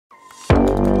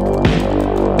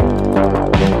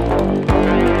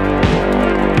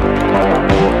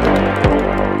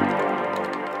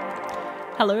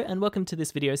Hello and welcome to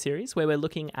this video series where we're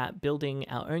looking at building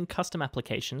our own custom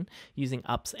application using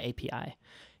Up's API.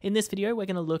 In this video, we're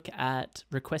going to look at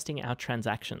requesting our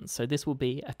transactions. So this will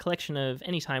be a collection of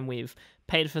any time we've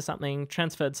paid for something,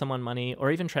 transferred someone money,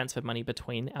 or even transferred money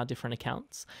between our different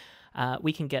accounts.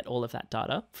 We can get all of that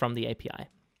data from the API.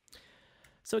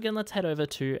 So again, let's head over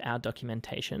to our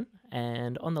documentation.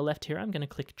 And on the left here, I'm going to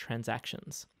click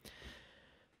transactions.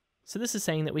 So this is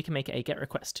saying that we can make a GET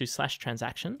request to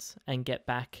 /transactions and get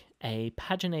back a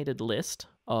paginated list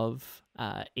of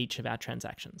each of our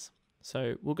transactions.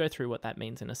 So we'll go through what that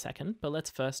means in a second, but let's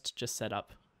first just set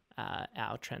up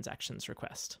our transactions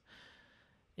request.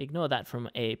 Ignore that from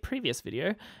a previous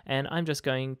video, and I'm just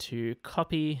going to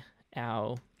copy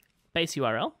our base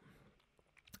URL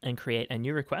and create a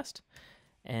new request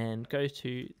and go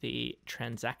to the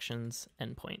transactions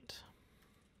endpoint.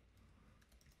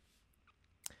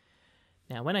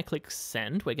 Now, when I click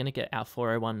send, we're going to get our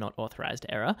 401 not authorized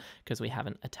error because we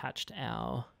haven't attached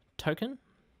our token.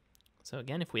 So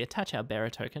again, if we attach our bearer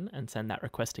token and send that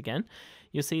request again,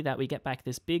 you'll see that we get back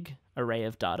this big array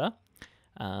of data.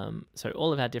 So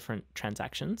all of our different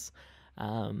transactions.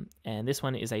 And this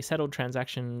one is a settled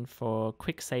transaction for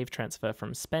quick save transfer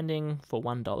from spending for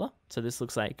 $1. So this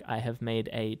looks like I have made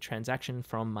a transaction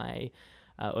from my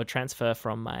or transfer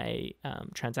from my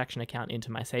transaction account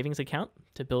into my savings account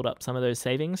to build up some of those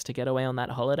savings to get away on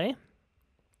that holiday.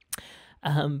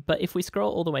 But if we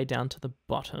scroll all the way down to the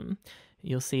bottom,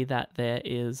 you'll see that there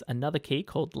is another key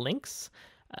called links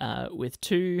with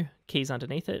two keys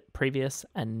underneath it, previous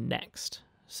and next.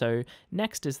 So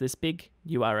next is this big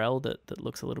URL that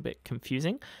looks a little bit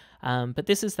confusing, but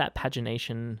this is that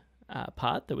pagination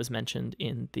part that was mentioned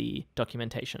in the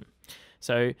documentation.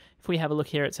 So if we have a look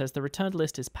here, it says the returned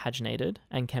list is paginated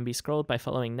and can be scrolled by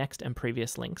following next and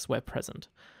previous links where present.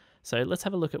 So let's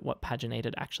have a look at what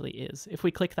paginated actually is. If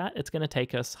we click that, it's going to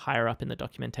take us higher up in the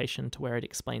documentation to where it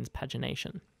explains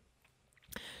pagination.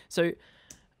 So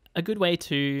a good way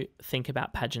to think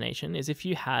about pagination is if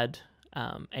you had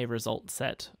a result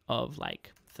set of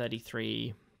like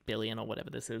 33 billion or whatever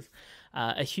this is,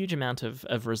 a huge amount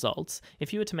of results.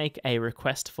 If you were to make a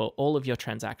request for all of your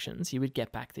transactions, you would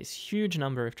get back this huge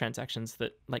number of transactions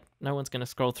that like no one's going to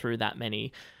scroll through that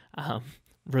many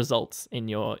results in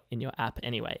your app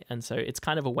anyway. And so it's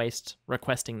kind of a waste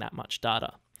requesting that much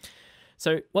data.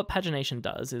 So what pagination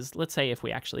does is, let's say if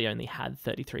we actually only had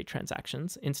 33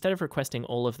 transactions, instead of requesting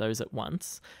all of those at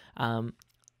once,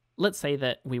 let's say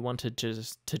that we wanted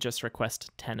to just request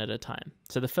 10 at a time.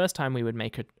 So the first time we would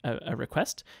make a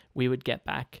request, we would get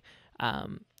back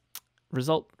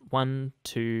result 1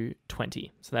 to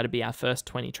 20. So that'd be our first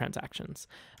 20 transactions.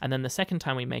 And then the second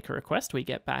time we make a request, we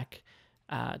get back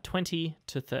 20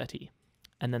 to 30.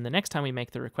 And then the next time we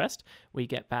make the request, we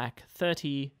get back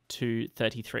 30 to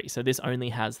 33. So this only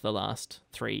has the last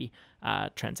three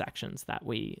transactions that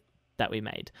we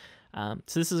made.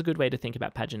 So this is a good way to think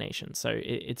about pagination. So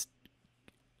it's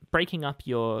breaking up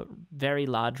your very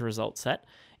large result set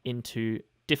into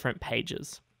different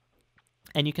pages.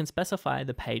 And you can specify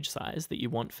the page size that you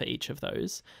want for each of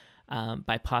those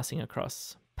by passing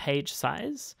across page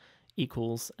size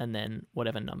equals and then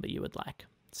whatever number you would like.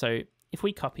 So if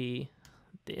we copy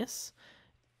this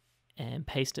and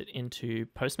paste it into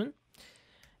Postman,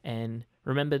 and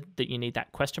remember that you need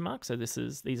that question mark. So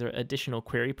these are additional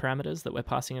query parameters that we're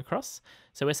passing across.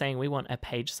 So we're saying we want a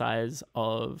page size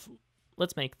of,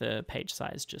 let's make the page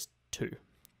size just 2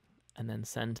 and then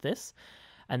send this.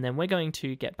 And then we're going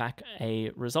to get back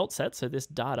a result set. So this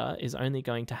data is only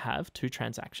going to have 2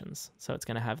 transactions. So it's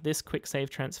going to have this quick save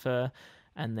transfer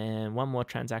and then one more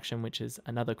transaction, which is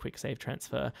another quick save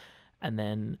transfer. And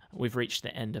then we've reached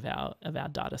the end of our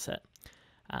data set.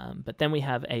 But then we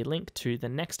have a link to the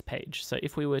next page. So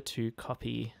if we were to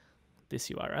copy this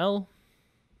URL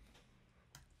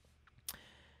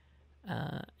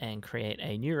and create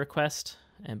a new request,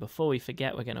 and before we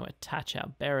forget, we're going to attach our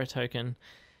bearer token,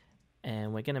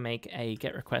 and we're going to make a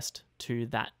GET request to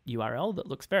that URL that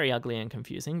looks very ugly and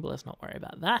confusing, but let's not worry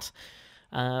about that.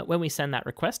 When we send that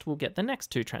request, we'll get the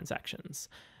next 2 transactions.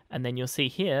 And then you'll see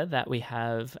here that we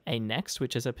have a next,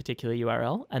 which is a particular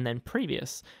URL, and then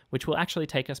previous, which will actually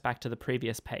take us back to the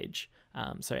previous page.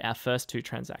 So our first 2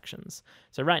 transactions.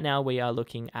 So right now we are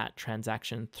looking at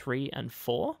transaction 3 and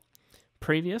 4.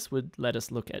 Previous would let us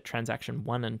look at transaction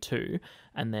 1 and 2,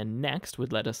 and then next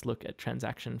would let us look at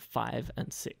transaction 5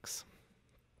 and 6.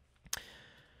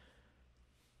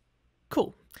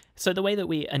 Cool. So the way that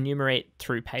we enumerate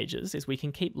through pages is we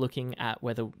can keep looking at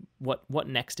whether what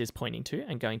next is pointing to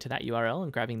and going to that URL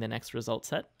and grabbing the next result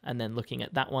set, and then looking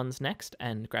at that one's next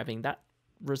and grabbing that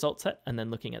result set and then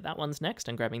looking at that one's next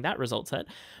and grabbing that result set.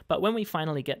 But when we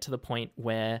finally get to the point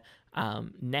where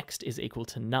next is equal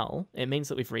to null, it means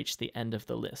that we've reached the end of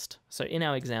the list. So in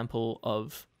our example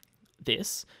of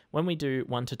this, when we do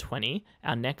 1 to 20,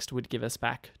 our next would give us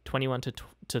back 21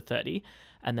 to 30,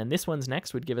 and then this one's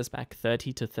next would give us back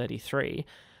 30 to 33.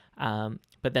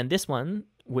 But then this one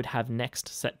would have next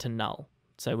set to null.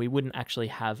 So we wouldn't actually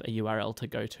have a URL to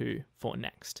go to for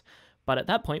next. But at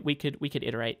that point, we could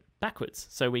iterate backwards.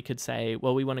 So we could say,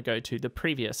 well, we want to go to the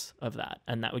previous of that,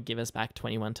 and that would give us back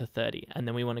 21 to 30. And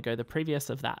then we want to go the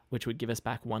previous of that, which would give us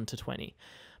back 1 to 20.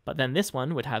 But then this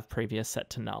one would have previous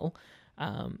set to null,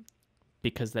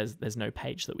 because there's no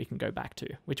page that we can go back to,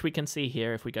 which we can see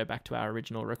here if we go back to our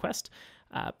original request.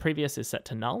 Previous is set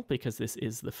to null because this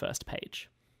is the first page.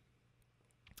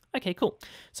 Okay, cool.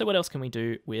 So what else can we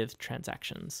do with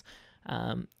transactions?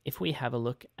 If we have a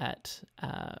look at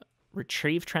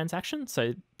retrieve transaction,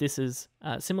 so this is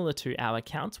similar to our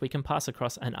accounts. We can pass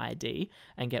across an ID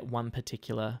and get one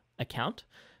particular account.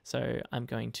 So I'm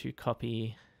going to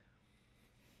copy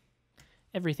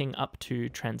everything up to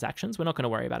transactions. We're not going to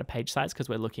worry about a page size because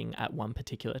we're looking at one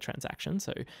particular transaction,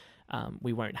 so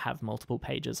we won't have multiple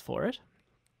pages for it.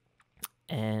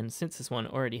 And since this one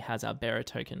already has our bearer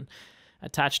token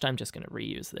attached, I'm just going to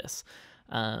reuse this.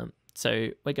 So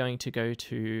we're going to go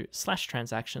to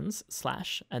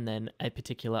 /transactions/ and then a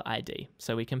particular ID.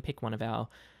 So we can pick one of our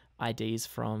IDs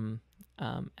from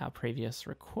our previous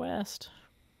request.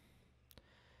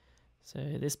 So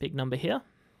this big number here.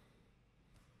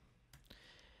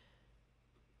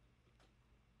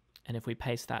 And if we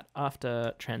paste that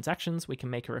after transactions, we can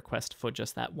make a request for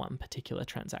just that one particular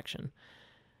transaction.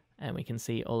 And we can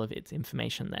see all of its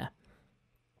information there.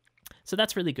 So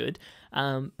that's really good.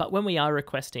 But when we are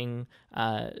requesting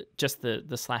just the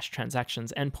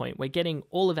 /transactions endpoint, we're getting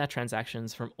all of our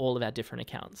transactions from all of our different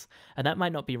accounts. And that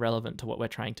might not be relevant to what we're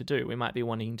trying to do. We might be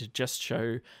wanting to just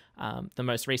show the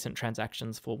most recent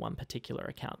transactions for one particular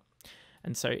account.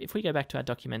 And so if we go back to our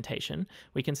documentation,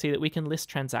 we can see that we can list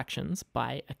transactions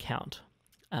by account.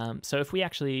 So if we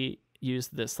actually use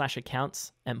the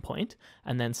 /accounts endpoint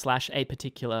and then /a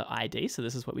particular ID, so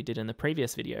this is what we did in the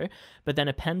previous video, but then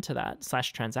append to that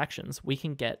 /transactions, we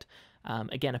can get,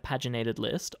 again, a paginated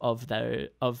list of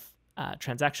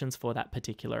transactions for that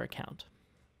particular account.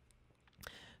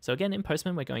 So again, in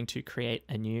Postman, we're going to create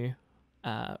a new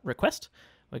request.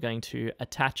 We're going to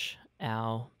attach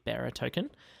our bearer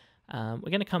token. We're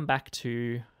going to come back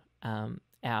to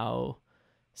our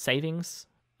savings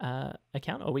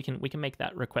account, or we can make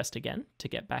that request again to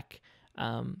get back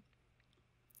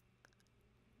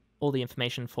all the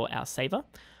information for our saver.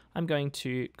 I'm going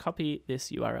to copy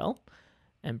this URL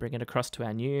and bring it across to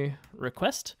our new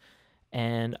request,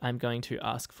 and I'm going to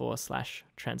ask for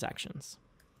 /transactions.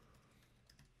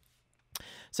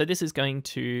 So this is going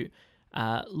to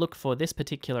look for this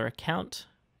particular account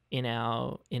in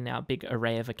our big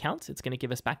array of accounts. It's going to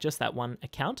give us back just that one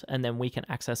account, and then we can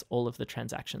access all of the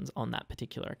transactions on that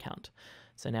particular account.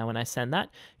 So now when I send that,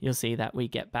 you'll see that we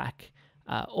get back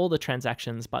all the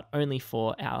transactions, but only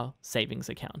for our savings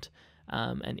account.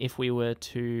 And if we were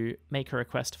to make a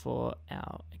request for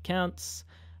our accounts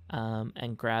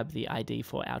and grab the ID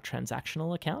for our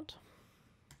transactional account,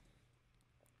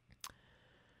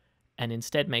 and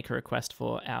instead make a request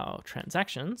for our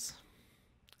transactions,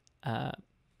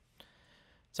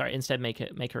 instead make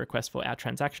a request for our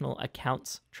transactional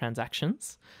accounts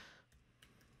transactions.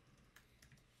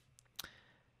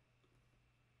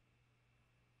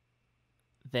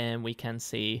 Then we can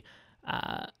see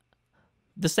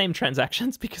the same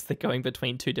transactions because they're going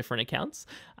between two different accounts.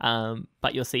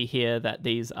 But you'll see here that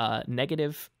these are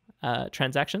negative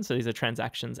transactions. So these are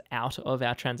transactions out of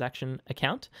our transaction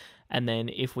account. And then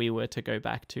if we were to go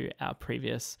back to our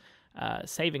previous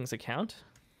savings account,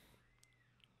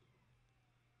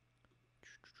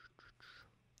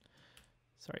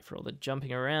 sorry for all the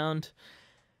jumping around.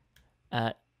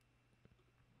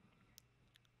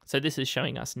 So this is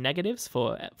showing us negatives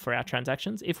for our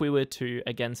transactions. If we were to,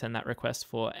 again, send that request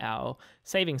for our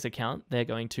savings account, they're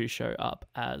going to show up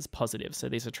as positive. So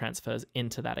these are transfers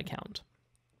into that account.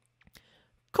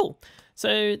 Cool.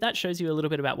 So that shows you a little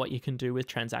bit about what you can do with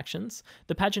transactions.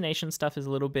 The pagination stuff is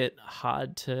a little bit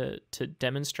hard to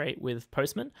demonstrate with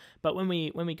Postman, but when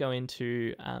we go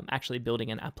into actually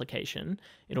building an application,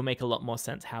 it'll make a lot more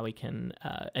sense how we can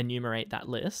enumerate that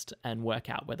list and work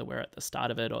out whether we're at the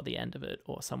start of it or the end of it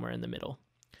or somewhere in the middle.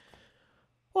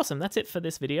 Awesome, that's it for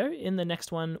this video. In the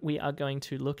next one, we are going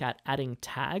to look at adding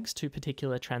tags to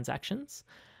particular transactions.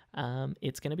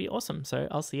 It's going to be awesome, so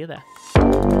I'll see you there.